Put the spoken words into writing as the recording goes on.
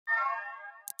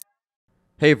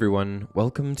Hey everyone,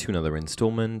 welcome to another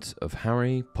installment of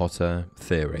Harry Potter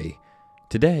Theory.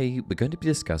 Today, we're going to be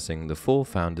discussing the four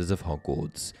founders of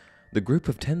Hogwarts, the group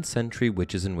of 10th century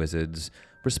witches and wizards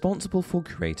responsible for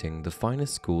creating the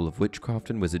finest school of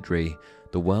witchcraft and wizardry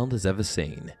the world has ever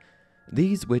seen.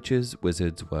 These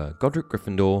wizards were Godric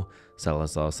Gryffindor,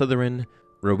 Salazar Slytherin,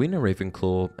 Rowena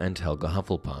Ravenclaw, and Helga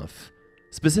Hufflepuff.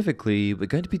 Specifically, we're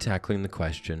going to be tackling the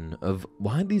question of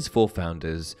why these four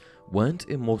founders weren't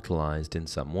immortalized in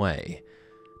some way.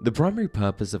 The primary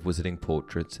purpose of wizarding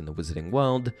portraits in the wizarding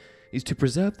world is to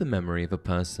preserve the memory of a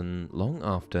person long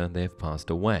after they have passed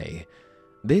away.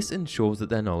 This ensures that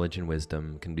their knowledge and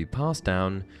wisdom can be passed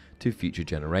down to future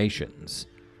generations.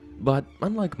 But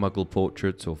unlike muggle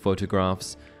portraits or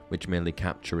photographs, which merely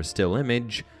capture a still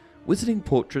image, wizarding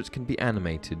portraits can be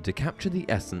animated to capture the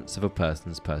essence of a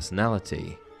person's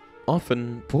personality.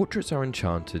 Often, portraits are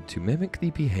enchanted to mimic the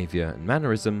behaviour and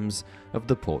mannerisms of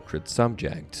the portrait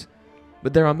subject.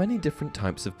 But there are many different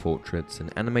types of portraits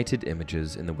and animated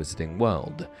images in the wizarding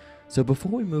world, so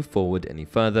before we move forward any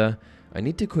further, I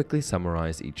need to quickly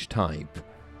summarise each type.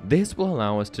 This will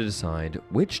allow us to decide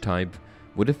which type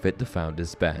would have fit the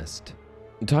founders best.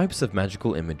 Types of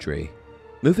magical imagery.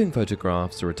 Moving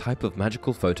photographs are a type of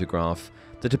magical photograph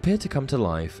that appear to come to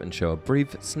life and show a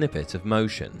brief snippet of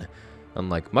motion.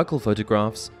 Unlike muggle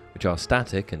photographs, which are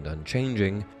static and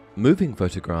unchanging, moving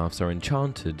photographs are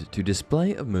enchanted to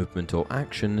display a movement or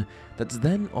action that's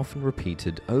then often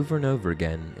repeated over and over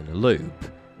again in a loop.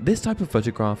 This type of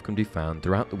photograph can be found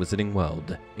throughout the wizarding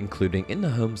world, including in the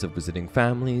homes of wizarding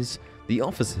families, the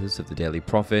offices of the Daily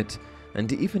Prophet,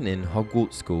 and even in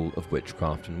Hogwarts School of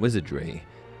Witchcraft and Wizardry.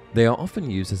 They are often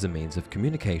used as a means of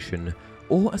communication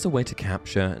or as a way to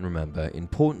capture and remember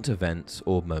important events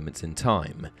or moments in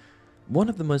time. One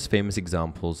of the most famous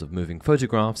examples of moving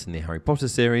photographs in the Harry Potter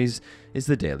series is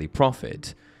the Daily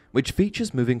Prophet, which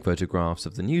features moving photographs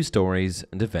of the news stories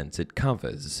and events it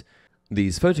covers.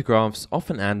 These photographs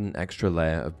often add an extra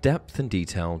layer of depth and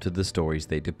detail to the stories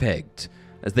they depict,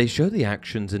 as they show the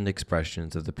actions and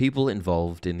expressions of the people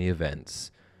involved in the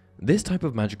events. This type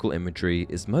of magical imagery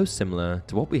is most similar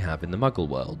to what we have in the Muggle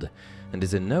world, and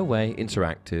is in no way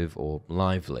interactive or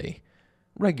lively.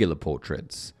 Regular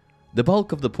portraits. The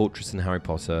bulk of the portraits in Harry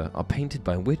Potter are painted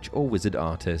by witch or wizard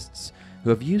artists who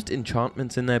have used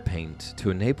enchantments in their paint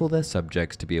to enable their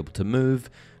subjects to be able to move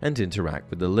and interact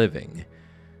with the living.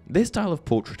 This style of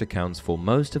portrait accounts for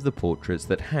most of the portraits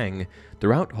that hang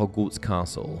throughout Hogwarts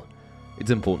Castle.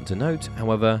 It's important to note,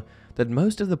 however, that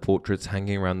most of the portraits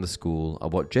hanging around the school are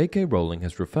what J.K. Rowling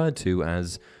has referred to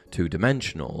as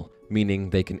two-dimensional, meaning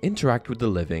they can interact with the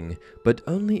living, but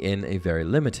only in a very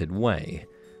limited way.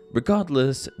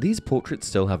 Regardless, these portraits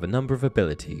still have a number of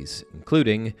abilities,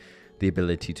 including the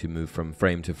ability to move from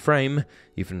frame to frame,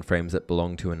 even frames that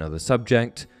belong to another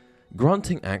subject,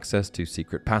 granting access to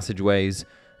secret passageways,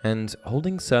 and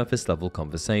holding surface-level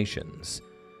conversations.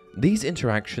 These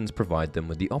interactions provide them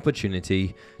with the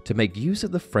opportunity to make use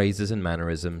of the phrases and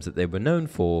mannerisms that they were known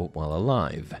for while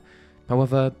alive.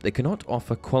 However, they cannot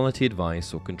offer quality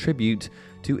advice or contribute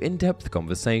to in-depth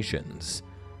conversations.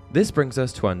 This brings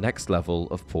us to our next level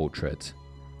of portrait.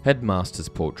 Headmasters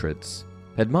portraits.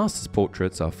 Headmasters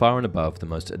portraits are far and above the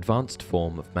most advanced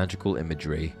form of magical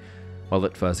imagery. While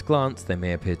at first glance they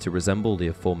may appear to resemble the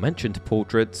aforementioned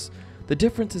portraits, the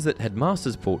difference is that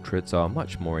headmasters portraits are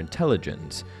much more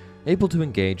intelligent, able to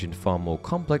engage in far more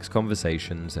complex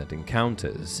conversations and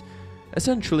encounters.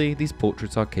 Essentially, these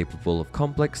portraits are capable of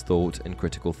complex thought and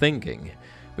critical thinking,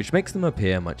 which makes them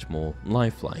appear much more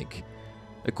lifelike.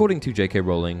 According to J.K.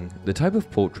 Rowling, the type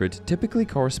of portrait typically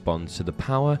corresponds to the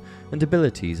power and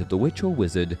abilities of the witch or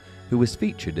wizard who was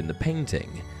featured in the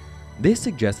painting. This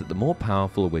suggests that the more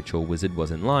powerful a witch or wizard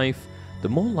was in life, the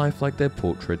more lifelike their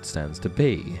portrait stands to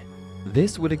be.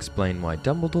 This would explain why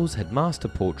Dumbledore's headmaster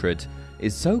portrait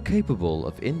is so capable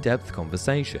of in-depth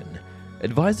conversation,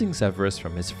 advising Severus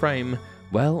from his frame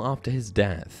well after his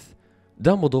death.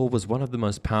 Dumbledore was one of the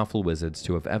most powerful wizards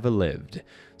to have ever lived,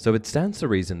 so it stands to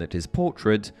reason that his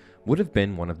portrait would have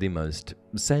been one of the most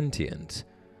sentient.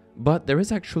 But there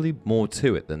is actually more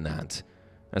to it than that.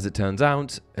 As it turns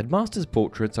out, headmasters'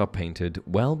 portraits are painted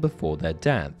well before their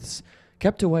deaths,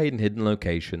 kept away in hidden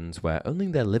locations where only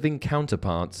their living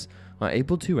counterparts are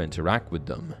able to interact with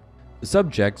them.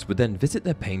 Subjects would then visit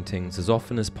their paintings as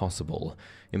often as possible,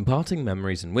 imparting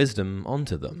memories and wisdom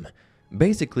onto them,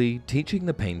 basically teaching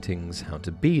the paintings how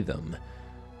to be them.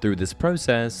 Through this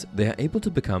process, they are able to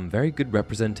become very good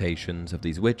representations of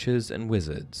these witches and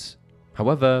wizards.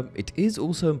 However, it is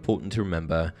also important to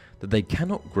remember that they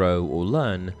cannot grow or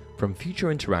learn from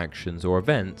future interactions or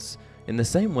events in the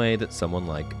same way that someone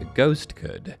like a ghost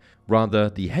could. Rather,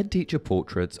 the head teacher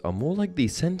portraits are more like the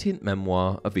sentient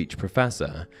memoir of each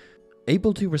professor,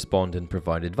 able to respond and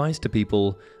provide advice to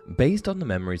people based on the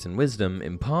memories and wisdom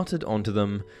imparted onto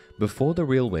them before the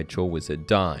real witch or wizard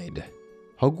died.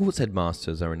 Hogwarts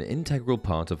headmasters are an integral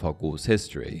part of Hogwarts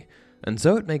history, and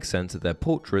so it makes sense that their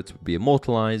portraits would be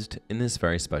immortalized in this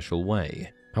very special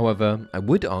way. However, I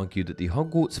would argue that the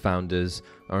Hogwarts founders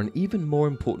are an even more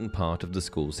important part of the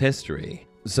school's history.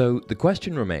 So the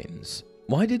question remains,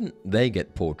 why didn't they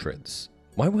get portraits?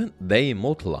 Why weren't they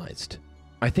immortalized?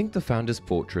 I think the founders'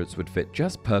 portraits would fit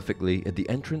just perfectly at the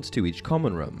entrance to each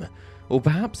common room, or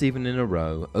perhaps even in a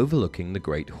row overlooking the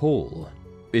Great Hall.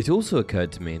 It also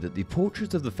occurred to me that the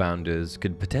portraits of the founders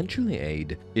could potentially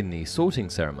aid in the sorting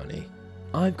ceremony.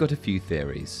 I've got a few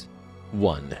theories.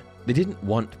 1. They didn't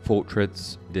want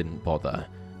portraits, didn't bother.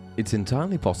 It's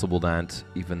entirely possible that,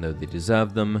 even though they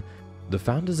deserved them, the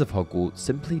founders of Hogwarts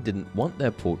simply didn't want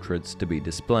their portraits to be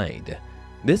displayed.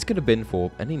 This could have been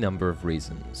for any number of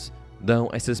reasons, though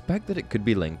I suspect that it could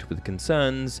be linked with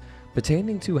concerns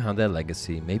pertaining to how their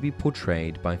legacy may be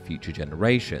portrayed by future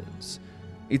generations.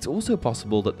 It's also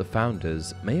possible that the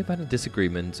founders may have had a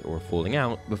disagreement or a falling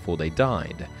out before they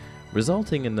died,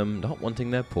 resulting in them not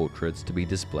wanting their portraits to be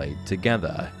displayed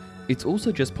together. It's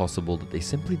also just possible that they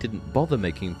simply didn't bother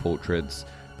making portraits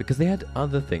because they had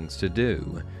other things to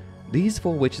do. These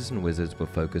 4 witches and wizards were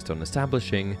focused on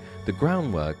establishing the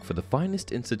groundwork for the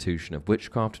finest institution of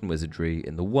witchcraft and wizardry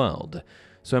in the world,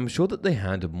 so I'm sure that they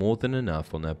had more than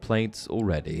enough on their plates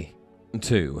already.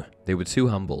 2. They were too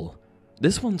humble.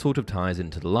 This one sort of ties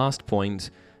into the last point,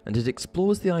 and it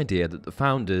explores the idea that the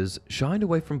founders shied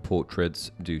away from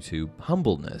portraits due to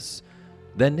humbleness.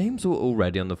 Their names were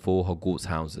already on the 4 Hogwarts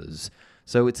houses,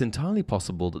 so it's entirely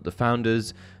possible that the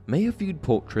founders may have viewed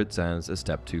portraits as a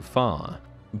step too far.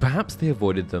 Perhaps they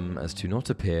avoided them as to not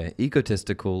appear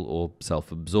egotistical or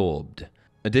self-absorbed.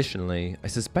 Additionally, I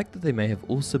suspect that they may have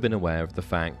also been aware of the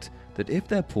fact that if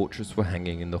their portraits were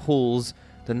hanging in the halls,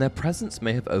 then their presence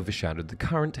may have overshadowed the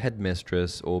current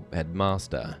headmistress or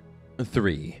headmaster.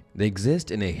 3. They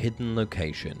exist in a hidden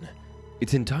location.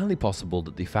 It's entirely possible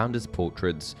that the founders'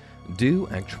 portraits do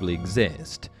actually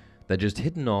exist. They're just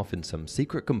hidden off in some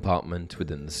secret compartment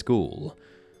within the school.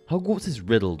 Hogwarts is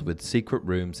riddled with secret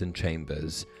rooms and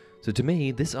chambers, so to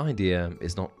me this idea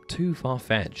is not too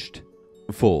far-fetched.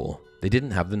 4. They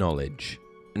didn't have the knowledge.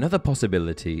 Another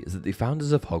possibility is that the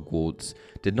founders of Hogwarts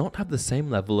did not have the same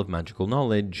level of magical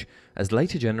knowledge as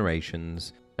later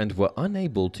generations and were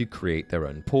unable to create their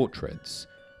own portraits.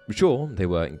 Sure, they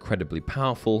were incredibly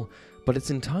powerful, but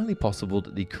it's entirely possible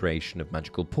that the creation of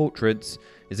magical portraits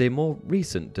is a more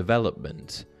recent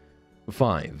development.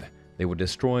 5. They were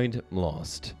destroyed,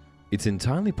 lost. It's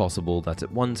entirely possible that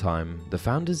at one time, the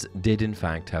founders did in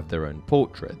fact have their own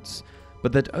portraits,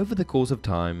 but that over the course of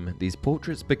time, these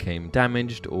portraits became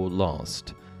damaged or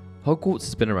lost. Hogwarts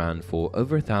has been around for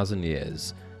over 1,000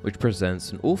 years, which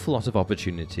presents an awful lot of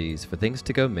opportunities for things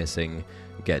to go missing,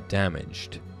 get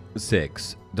damaged.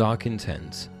 6. Dark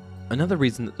intent. Another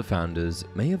reason that the founders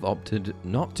may have opted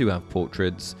not to have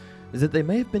portraits is that they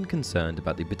may have been concerned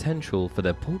about the potential for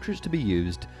their portraits to be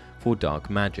used for dark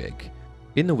magic.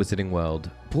 In the wizarding world,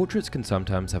 portraits can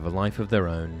sometimes have a life of their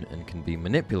own and can be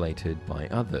manipulated by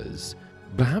others.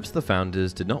 Perhaps the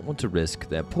founders did not want to risk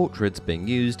their portraits being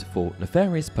used for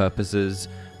nefarious purposes,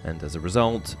 and as a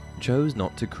result, chose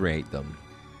not to create them.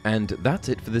 And that's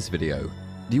it for this video.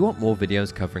 Do you want more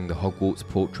videos covering the Hogwarts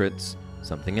portraits?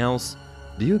 Something else?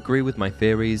 Do you agree with my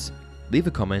theories? Leave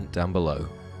a comment down below.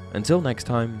 Until next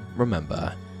time,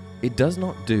 remember, it does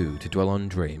not do to dwell on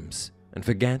dreams and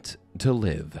forget to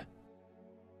live.